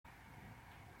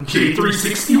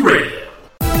J360 Radio.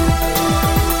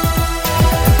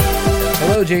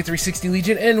 Hello, J360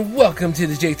 Legion, and welcome to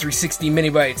the J360 Mini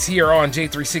Bites here on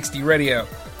J360 Radio,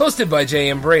 hosted by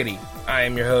J.M. Brady. I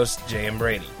am your host, J.M.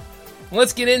 Brady.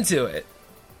 Let's get into it.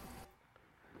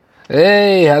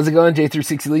 Hey, how's it going,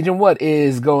 J360 Legion? What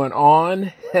is going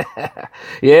on?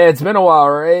 Yeah, it's been a while,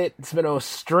 right? It's been a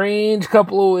strange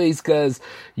couple of weeks because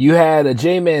you had a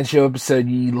J-Man Show episode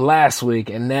last week,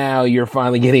 and now you're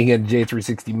finally getting a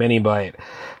J360 Mini Bite.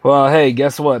 Well, hey,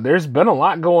 guess what? There's been a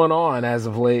lot going on as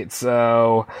of late,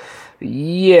 so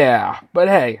yeah. But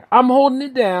hey, I'm holding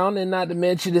it down, and not to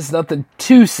mention it's nothing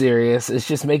too serious. It's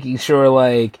just making sure,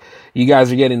 like, you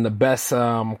guys are getting the best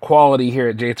quality here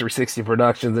at J360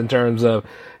 Productions in terms of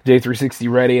J360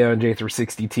 Radio and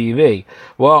J360 TV.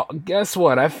 Well, guess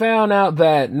what? I found out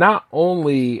that not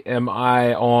only am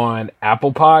I on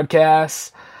Apple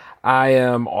Podcasts, I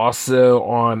am also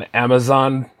on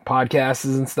Amazon Podcasts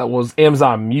and stuff. Well, it's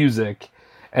Amazon Music,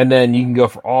 and then you can go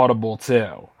for Audible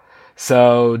too.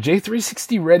 So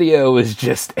J360 Radio is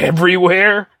just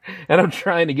everywhere, and I'm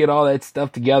trying to get all that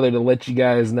stuff together to let you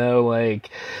guys know,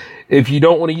 like, if you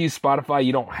don't want to use Spotify,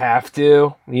 you don't have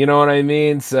to. You know what I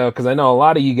mean? So, because I know a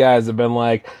lot of you guys have been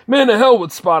like, man, the hell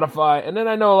with Spotify. And then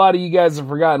I know a lot of you guys have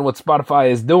forgotten what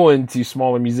Spotify is doing to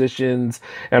smaller musicians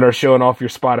and are showing off your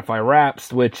Spotify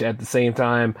Wraps, which at the same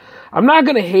time, I'm not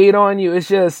going to hate on you. It's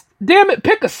just, damn it,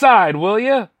 pick a side, will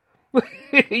you?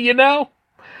 You know?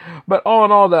 But all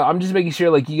in all, though, I'm just making sure,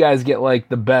 like, you guys get, like,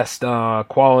 the best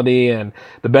quality and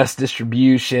the best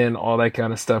distribution, all that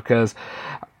kind of stuff, because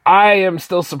I am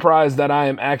still surprised that I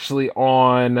am actually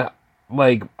on,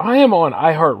 like, I am on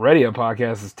iHeartRadio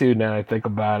podcasts too, now I think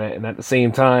about it, and at the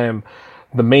same time,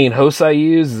 the main host I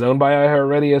use is owned by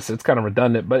iHeartRadio, so it's kind of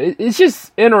redundant, but it's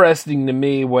just interesting to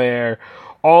me where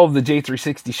all of the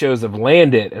J360 shows have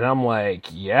landed, and I'm like,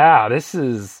 yeah, this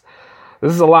is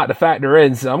a lot to factor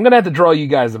in, so I'm going to have to draw you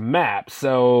guys a map.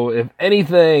 So, if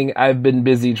anything, I've been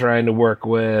busy trying to work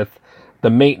with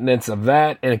the maintenance of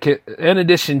that, and in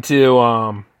addition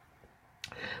to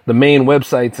the main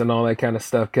websites and all that kind of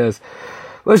stuff, because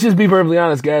let's just be perfectly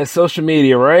honest, guys, social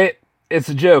media, right? It's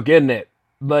a joke, isn't it?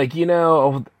 Like, you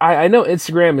know, I know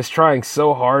Instagram is trying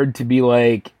so hard to be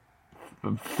like,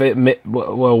 Facebook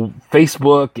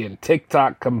and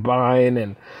TikTok combined,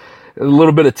 and a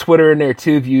little bit of Twitter in there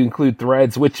too, if you include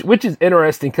Threads, which is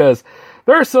interesting because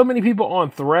there are so many people on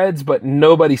Threads, but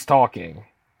nobody's talking.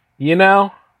 You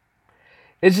know,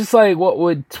 it's just like what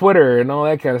would Twitter and all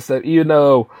that kind of stuff. You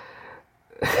know,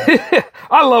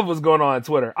 I love what's going on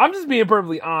Twitter. I'm just being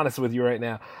perfectly honest with you right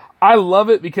now. I love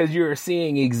it because you're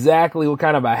seeing exactly what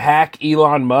kind of a hack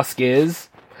Elon Musk is,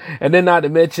 and then not to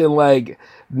mention, like,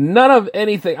 none of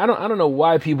anything. I don't know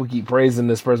why people keep praising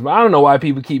this person, but I don't know why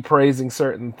people keep praising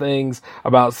certain things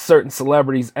about certain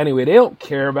celebrities. Anyway, they don't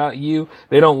care about you.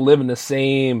 They don't live in the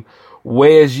same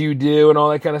way as you do and all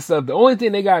that kind of stuff. The only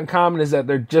thing they got in common is that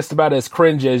they're just about as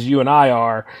cringe as you and I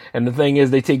are. And the thing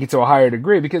is, they take it to a higher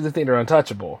degree because they think they're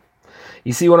untouchable.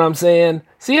 You see what I'm saying?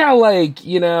 See how, like,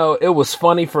 you know, it was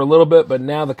funny for a little bit, but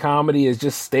now the comedy is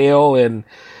just stale. And,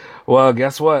 well,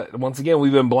 guess what? Once again,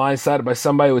 we've been blindsided by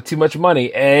somebody with too much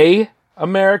money.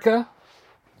 America?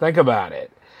 Think about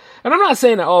it. And I'm not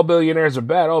saying that all billionaires are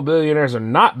bad. All billionaires are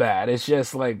not bad. It's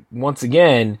just like, once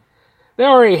again, they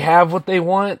already have what they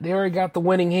want. They already got the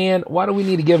winning hand. Why do we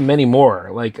need to give them any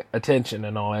more, like, attention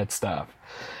and all that stuff?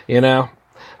 You know?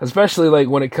 Especially, like,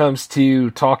 when it comes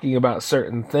to talking about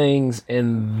certain things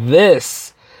in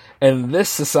this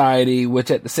society,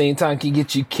 which at the same time can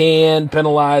get you canned,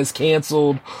 penalized,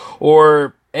 canceled,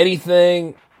 or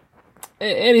anything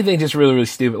just really, really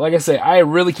stupid. Like I say, I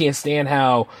really can't stand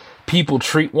how people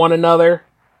treat one another,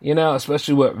 you know,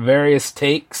 especially with various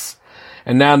takes.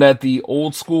 And now that the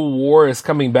old school war is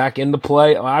coming back into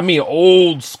play, I mean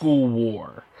old school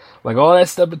war, like all that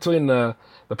stuff between the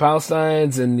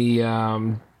Palestinians and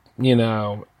the, you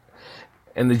know,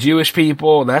 and the Jewish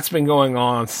people, that's been going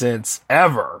on since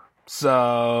ever.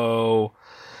 So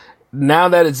now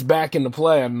that it's back into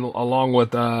play, along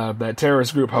with that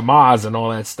terrorist group Hamas and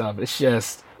all that stuff, it's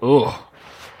just, ugh.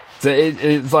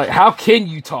 It's like, how can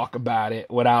you talk about it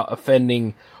without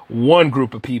offending one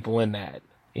group of people in that?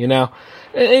 You know?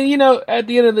 And you know, at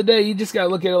the end of the day, you just gotta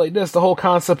look at it like this. The whole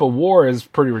concept of war is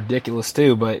pretty ridiculous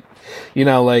too, but, you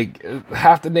know, like,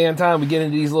 half the damn time we get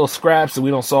into these little scraps and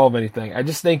we don't solve anything. I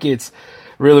just think it's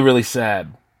really, really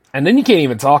sad. And then you can't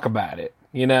even talk about it.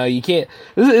 You know, you can't,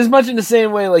 it's much in the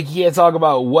same way, like, you can't talk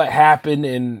about what happened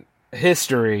in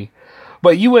history,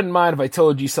 but you wouldn't mind if I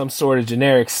told you some sort of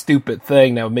generic stupid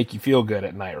thing that would make you feel good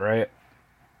at night, right?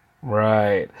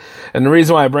 Right. And the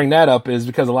reason why I bring that up is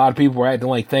because a lot of people were acting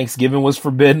like Thanksgiving was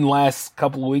forbidden last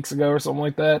couple of weeks ago or something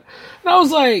like that. And I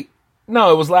was like,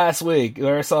 no, it was last week.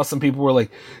 Where I saw some people were like,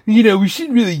 we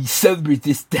shouldn't really celebrate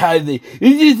this holiday.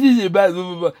 It's just about blah,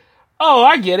 blah, blah. Oh,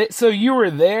 I get it. So you were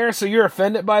there, so you're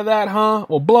offended by that, huh?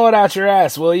 Well, blow it out your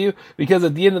ass, will you? Because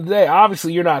at the end of the day,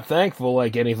 obviously you're not thankful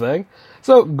like anything.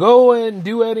 So go and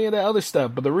do any of that other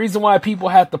stuff. But the reason why people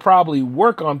have to probably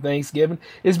work on Thanksgiving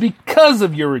is because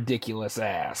of your ridiculous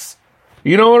ass.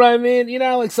 You know what I mean?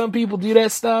 Like some people do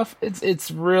that stuff.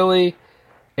 It's really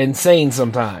insane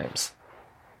sometimes.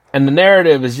 And the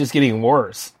narrative is just getting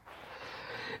worse.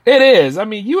 It is. I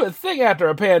mean, you would think after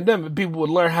a pandemic, people would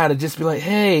learn how to just be like,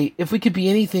 hey, if we could be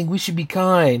anything, we should be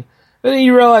kind. And then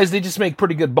you realize they just make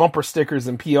pretty good bumper stickers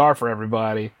and PR for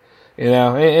everybody.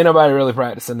 Ain't nobody really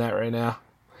practicing that right now.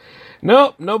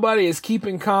 Nope, nobody is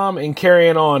keeping calm and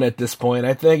carrying on at this point.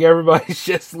 I think everybody's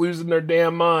just losing their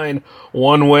damn mind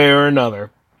one way or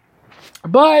another.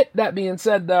 But, that being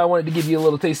said, I wanted to give you a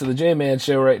little taste of the J-Man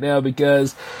show right now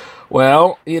because,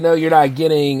 well, you're not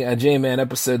getting a J-Man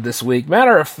episode this week.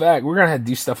 Matter of fact, we're going to have to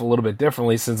do stuff a little bit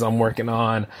differently since I'm working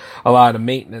on a lot of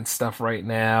maintenance stuff right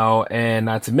now. And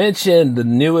not to mention, the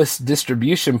newest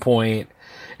distribution point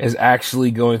is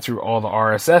actually going through all the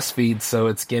RSS feeds, so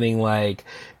it's getting like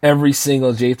every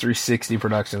single J360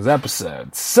 Productions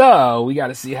episode. So we got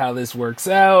to see how this works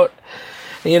out,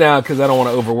 because I don't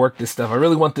want to overwork this stuff. I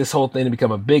really want this whole thing to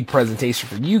become a big presentation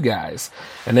for you guys.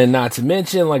 And then not to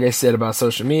mention, like I said about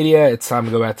social media, it's time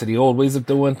to go back to the old ways of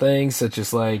doing things, such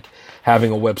as like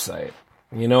having a website.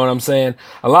 You know what I'm saying?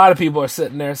 A lot of people are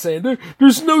sitting there saying,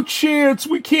 there's no chance,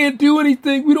 we can't do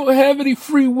anything, we don't have any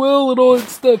free will and all that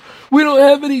stuff, we don't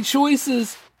have any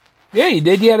choices. Yeah, you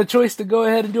did. You had a choice to go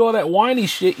ahead and do all that whiny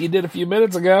shit you did a few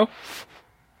minutes ago.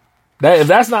 If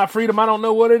that's not freedom, I don't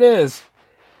know what it is.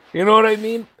 You know what I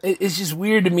mean? It's just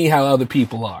weird to me how other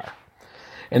people are.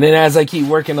 And then as I keep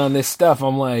working on this stuff,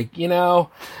 I'm like,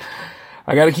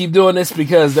 I gotta keep doing this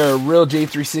because there are real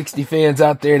J360 fans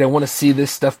out there that want to see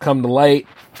this stuff come to light.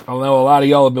 I know a lot of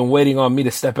y'all have been waiting on me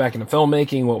to step back into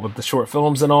filmmaking, with the short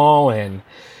films and all, and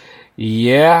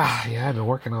yeah, I've been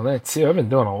working on that too. I've been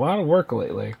doing a lot of work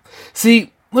lately.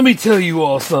 See, let me tell you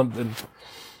all something.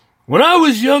 When I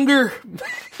was younger,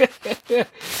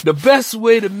 the best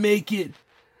way to make it,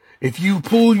 if you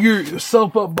pull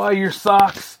yourself up by your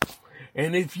socks,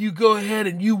 and if you go ahead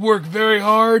and you work very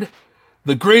hard,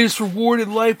 the greatest reward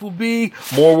in life will be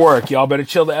more work. Y'all better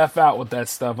chill the F out with that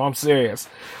stuff. I'm serious.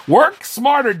 Work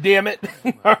smarter, damn it.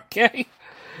 Okay?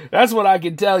 That's what I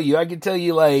can tell you. I can tell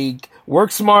you,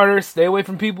 work smarter, stay away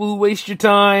from people who waste your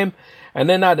time, and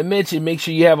then not to mention, make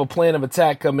sure you have a plan of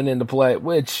attack coming into play,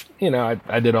 which,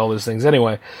 I did all those things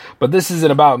anyway. But this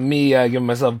isn't about me giving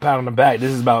myself a pat on the back.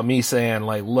 This is about me saying,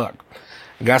 look,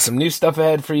 I got some new stuff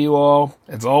ahead for you all.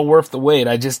 It's all worth the wait.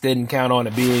 I just didn't count on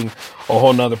it being a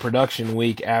whole nother production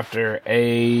week after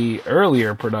a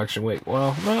earlier production week.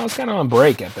 Well, no, I was kind of on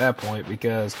break at that point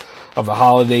because of the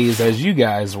holidays as you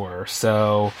guys were.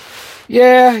 So,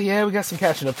 yeah, we got some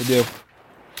catching up to do.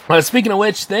 Speaking of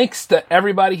which, thanks to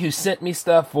everybody who sent me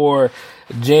stuff for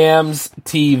Jams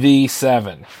TV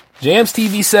 7. Jams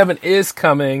TV 7 is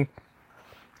coming.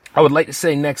 I would like to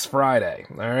say next Friday,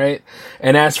 alright?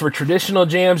 And as for traditional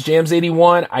Jams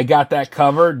 81, I got that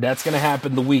covered. That's going to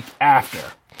happen the week after.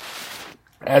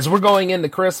 As we're going into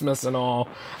Christmas and all,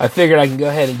 I figured I can go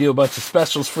ahead and do a bunch of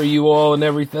specials for you all and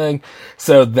everything.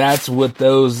 So that's what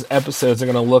those episodes are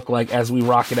going to look like as we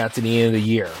rock it out to the end of the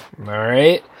year,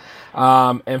 alright?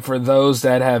 And for those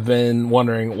that have been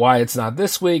wondering why it's not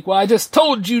this week, well, I just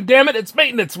told you, damn it, it's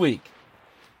maintenance week.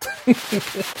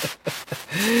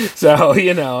 So,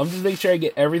 I'm just making sure I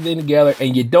get everything together,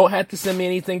 and you don't have to send me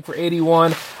anything for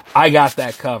 81. I got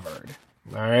that covered.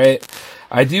 Alright?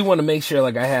 I do want to make sure,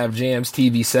 I have Jams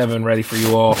TV 7 ready for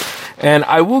you all. And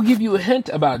I will give you a hint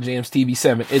about Jams TV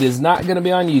 7. It is not going to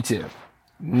be on YouTube.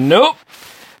 Nope.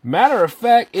 Matter of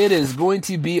fact, it is going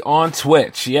to be on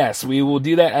Twitch. Yes, we will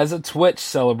do that as a Twitch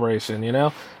celebration,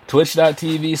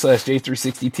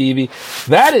 Twitch.tv/J360TV.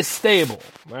 That is stable.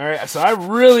 Alright, so I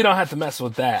really don't have to mess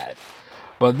with that.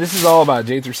 But this is all about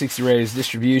J360 Radio's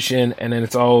distribution, and then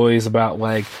it's always about,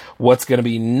 what's going to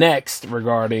be next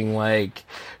regarding,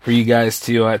 for you guys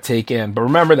to take in. But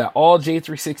remember that all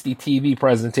J360 TV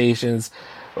presentations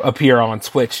appear on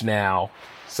Twitch now.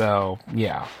 So,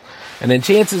 yeah. And then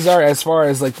chances are, as far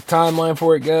as, the timeline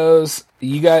for it goes,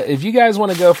 if you guys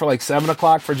want to go for, 7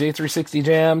 o'clock for J360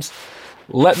 Jams,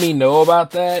 let me know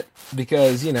about that,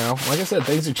 because, like I said,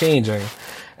 things are changing.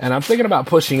 And I'm thinking about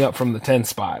pushing up from the 10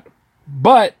 spot.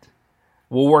 But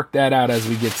we'll work that out as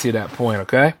we get to that point,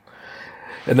 okay?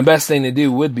 And the best thing to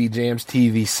do would be Jams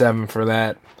TV 7 for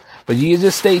that. But you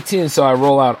just stay tuned so I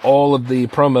roll out all of the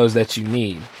promos that you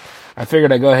need. I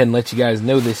figured I'd go ahead and let you guys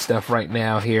know this stuff right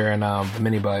now here in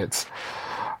Mini Bites.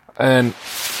 And,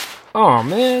 oh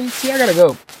man, see, I gotta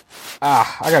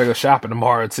go shopping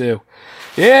tomorrow too.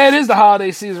 Yeah, it is the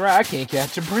holiday season, right? I can't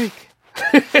catch a break.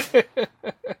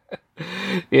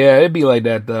 Yeah, it'd be like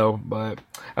that though, but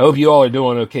I hope you all are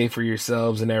doing okay for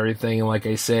yourselves and everything. And like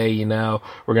I say, you know,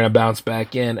 we're going to bounce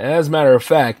back in. And as a matter of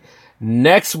fact,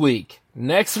 next week,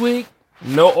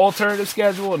 no alternative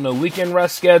schedule, no weekend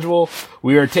rest schedule.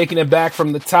 We are taking it back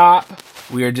from the top.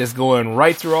 We are just going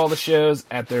right through all the shows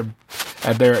at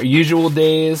their usual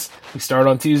days. We start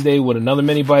on Tuesday with another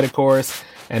mini bite, of course,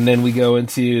 and then we go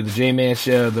into the J-Man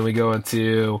show. Then we go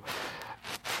into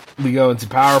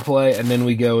Power Play, and then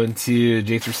we go into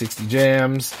J360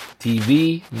 Jams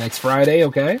TV next Friday,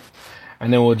 okay?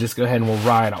 And then we'll just go ahead and we'll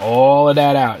ride all of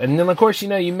that out. And then, of course, you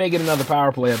know, you may get another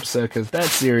Power Play episode because that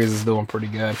series is doing pretty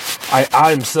good.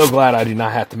 I'm so glad I do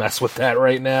not have to mess with that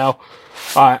right now.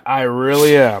 I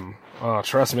really am. Oh,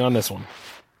 trust me on this one.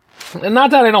 And not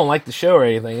that I don't like the show or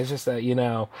anything. It's just that, you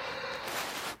know,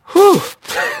 whew.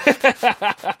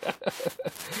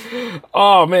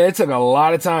 Oh man, it took a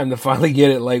lot of time to finally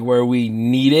get it like where we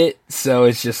need it. So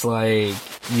it's just like,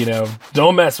 you know,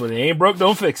 don't mess with it. Ain't broke,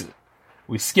 don't fix it.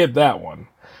 We skipped that one.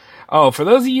 Oh, for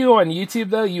those of you on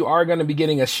YouTube though, you are going to be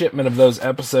getting a shipment of those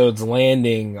episodes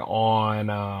landing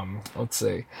on, let's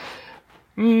see,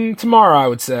 tomorrow I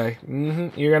would say.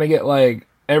 You're going to get like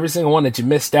every single one that you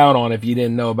missed out on if you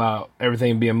didn't know about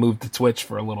everything being moved to Twitch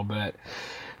for a little bit.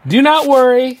 Do not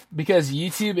worry, because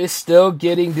YouTube is still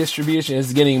getting distribution.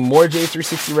 It's getting more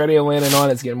J360 Radio landing on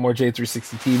it. It's getting more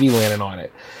J360 TV landing on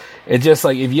it. It's just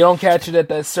like, if you don't catch it at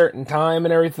that certain time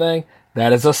and everything,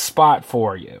 that is a spot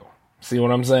for you. See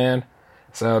what I'm saying?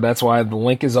 So that's why the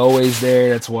link is always there.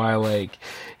 That's why, like,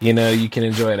 you know, you can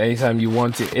enjoy it anytime you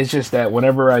want to. It's just that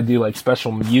whenever I do, like,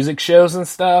 special music shows and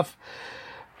stuff,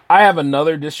 I have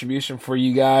another distribution for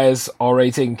you guys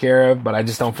already taken care of, but I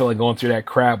just don't feel like going through that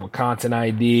crap with Content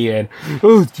ID and,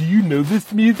 oh, do you know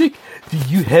this music? Do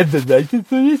you have the license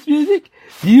for this music?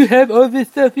 Do you have all this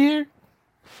stuff here?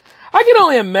 I can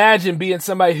only imagine being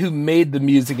somebody who made the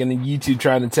music and then YouTube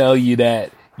trying to tell you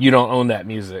that you don't own that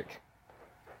music.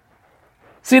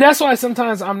 See, that's why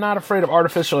sometimes I'm not afraid of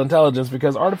artificial intelligence,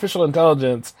 because artificial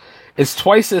intelligence is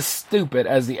twice as stupid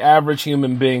as the average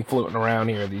human being floating around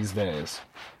here these days.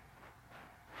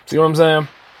 See what I'm saying?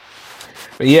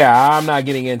 But yeah, I'm not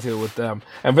getting into it with them.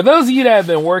 And for those of you that have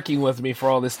been working with me for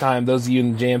all this time, those of you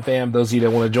in the Jam Fam, those of you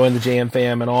that want to join the Jam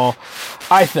Fam and all,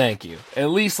 I thank you. At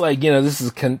least, like, you know, this is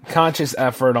a conscious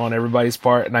effort on everybody's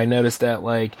part. And I noticed that,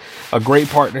 like, a great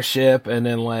partnership, and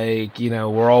then, like, you know,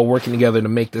 we're all working together to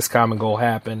make this common goal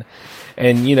happen.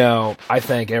 And, you know, I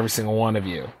thank every single one of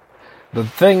you. The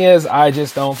thing is, I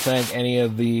just don't thank any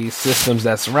of the systems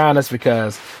that surround us,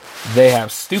 because they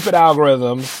have stupid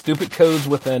algorithms, stupid codes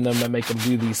within them that make them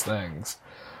do these things.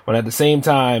 But at the same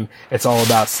time, it's all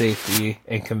about safety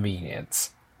and convenience.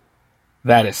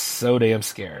 That is so damn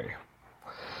scary.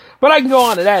 But I can go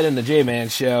on to that in the J-Man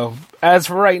show. As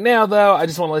for right now, though, I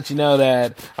just want to let you know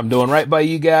that I'm doing right by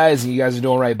you guys, and you guys are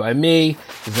doing right by me.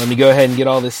 Just let me go ahead and get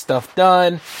all this stuff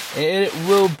done, and it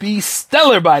will be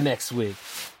stellar by next week.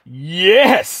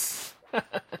 Yes!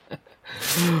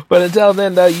 But until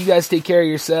then, though, you guys take care of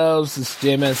yourselves. This is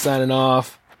J-Man signing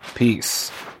off.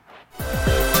 Peace.